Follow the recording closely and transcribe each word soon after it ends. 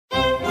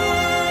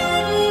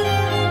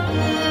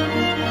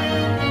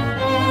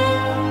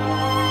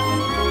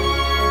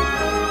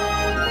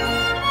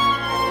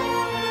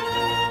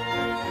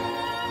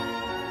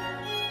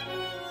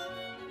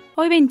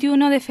Hoy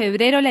 21 de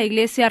febrero la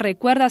Iglesia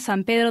recuerda a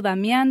San Pedro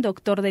Damián,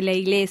 doctor de la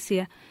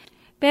Iglesia.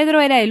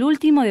 Pedro era el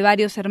último de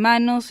varios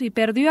hermanos y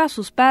perdió a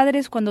sus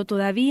padres cuando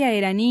todavía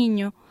era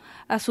niño.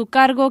 A su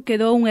cargo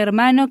quedó un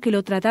hermano que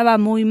lo trataba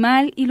muy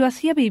mal y lo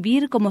hacía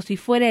vivir como si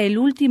fuera el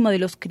último de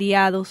los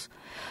criados.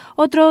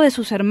 Otro de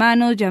sus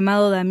hermanos,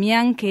 llamado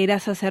Damián, que era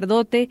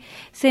sacerdote,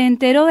 se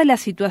enteró de la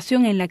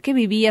situación en la que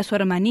vivía su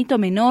hermanito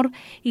menor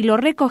y lo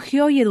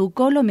recogió y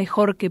educó lo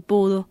mejor que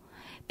pudo.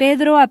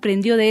 Pedro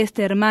aprendió de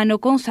este hermano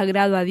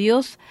consagrado a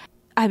Dios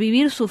a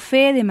vivir su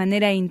fe de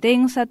manera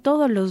intensa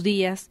todos los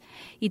días,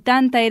 y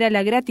tanta era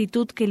la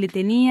gratitud que le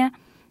tenía,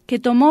 que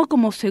tomó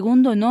como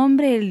segundo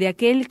nombre el de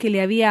aquel que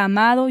le había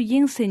amado y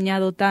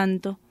enseñado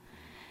tanto.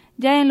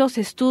 Ya en los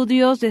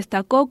estudios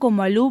destacó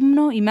como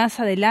alumno y más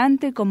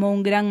adelante como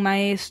un gran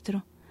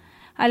maestro.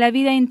 A la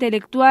vida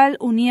intelectual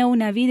unía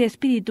una vida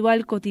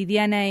espiritual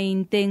cotidiana e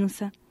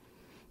intensa.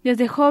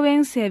 Desde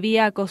joven se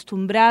había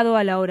acostumbrado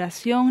a la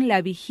oración,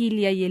 la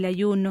vigilia y el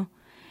ayuno.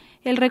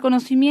 El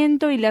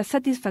reconocimiento y las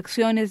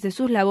satisfacciones de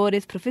sus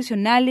labores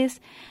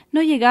profesionales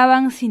no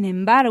llegaban, sin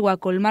embargo, a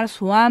colmar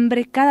su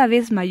hambre cada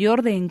vez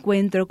mayor de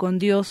encuentro con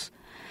Dios.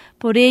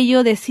 Por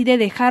ello decide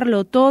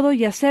dejarlo todo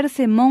y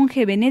hacerse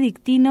monje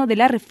benedictino de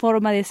la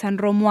Reforma de San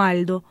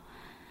Romualdo.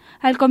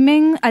 Al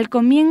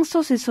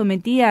comienzo se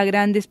sometía a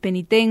grandes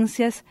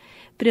penitencias,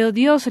 pero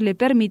Dios le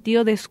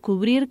permitió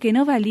descubrir que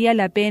no valía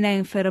la pena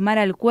enfermar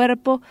al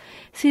cuerpo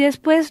si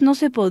después no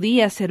se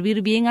podía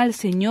servir bien al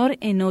Señor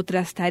en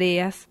otras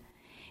tareas.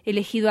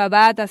 Elegido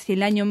abad hacia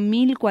el año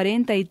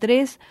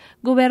 1043,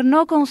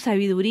 gobernó con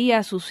sabiduría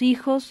a sus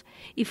hijos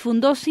y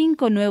fundó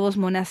 5 nuevos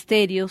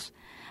monasterios,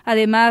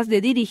 además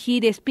de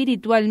dirigir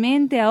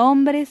espiritualmente a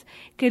hombres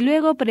que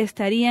luego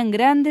prestarían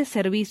grandes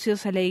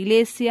servicios a la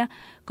Iglesia,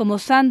 como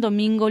San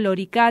Domingo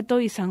Loricato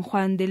y San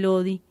Juan de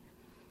Lodi.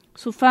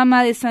 Su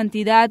fama de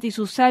santidad y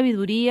su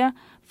sabiduría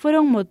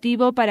fueron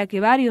motivo para que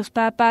varios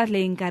papas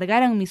le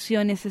encargaran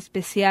misiones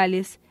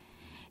especiales.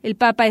 El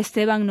Papa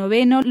Esteban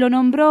IX lo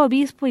nombró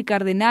obispo y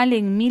cardenal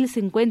en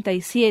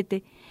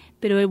 1057,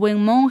 pero el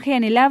buen monje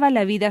anhelaba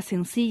la vida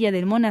sencilla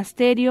del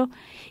monasterio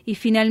y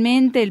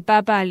finalmente el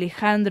Papa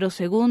Alejandro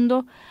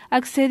II,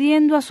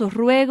 accediendo a sus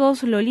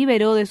ruegos, lo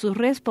liberó de sus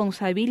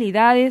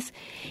responsabilidades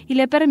y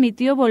le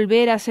permitió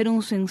volver a ser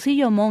un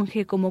sencillo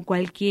monje como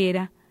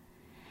cualquiera.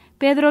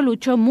 Pedro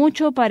luchó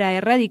mucho para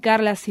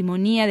erradicar la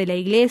simonía de la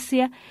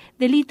Iglesia,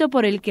 delito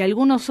por el que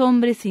algunos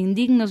hombres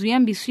indignos y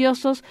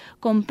ambiciosos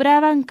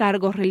compraban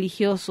cargos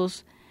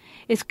religiosos.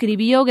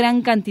 Escribió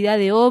gran cantidad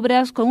de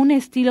obras con un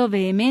estilo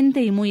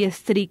vehemente y muy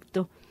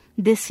estricto.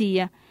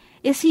 Decía: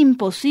 «Es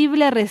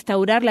imposible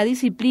restaurar la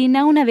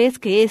disciplina una vez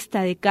que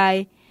ésta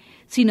decae.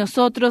 Si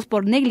nosotros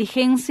por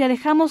negligencia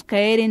dejamos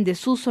caer en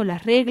desuso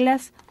las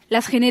reglas,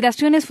 las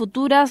generaciones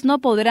futuras no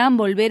podrán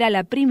volver a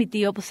la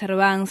primitiva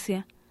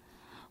observancia.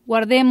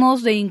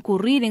 Guardemos de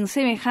incurrir en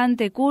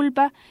semejante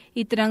culpa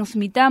y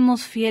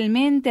transmitamos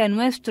fielmente a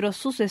nuestros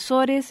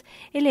sucesores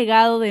el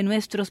legado de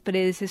nuestros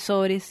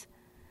predecesores».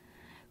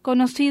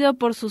 Conocido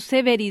por su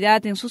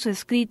severidad en sus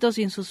escritos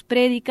y en sus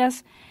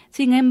prédicas,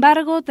 sin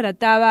embargo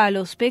trataba a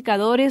los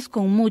pecadores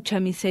con mucha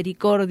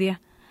misericordia.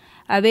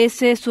 A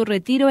veces su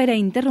retiro era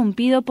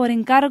interrumpido por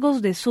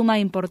encargos de suma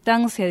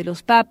importancia de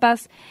los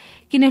papas,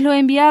 quienes lo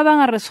enviaban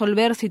a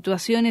resolver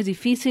situaciones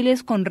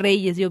difíciles con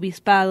reyes y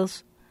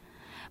obispados.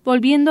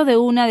 Volviendo de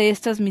una de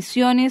estas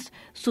misiones,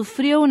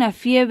 sufrió una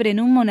fiebre en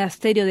un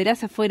monasterio de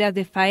las afueras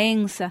de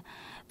Faenza,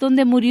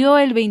 donde murió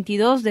el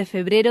 22 de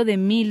febrero de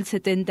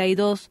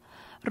 1072,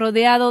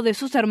 rodeado de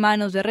sus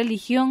hermanos de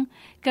religión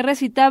que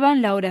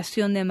recitaban la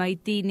oración de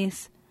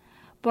maitines.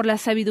 Por la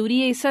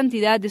sabiduría y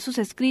santidad de sus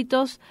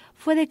escritos,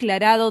 fue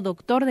declarado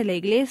doctor de la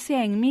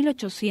Iglesia en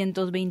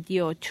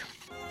 1828.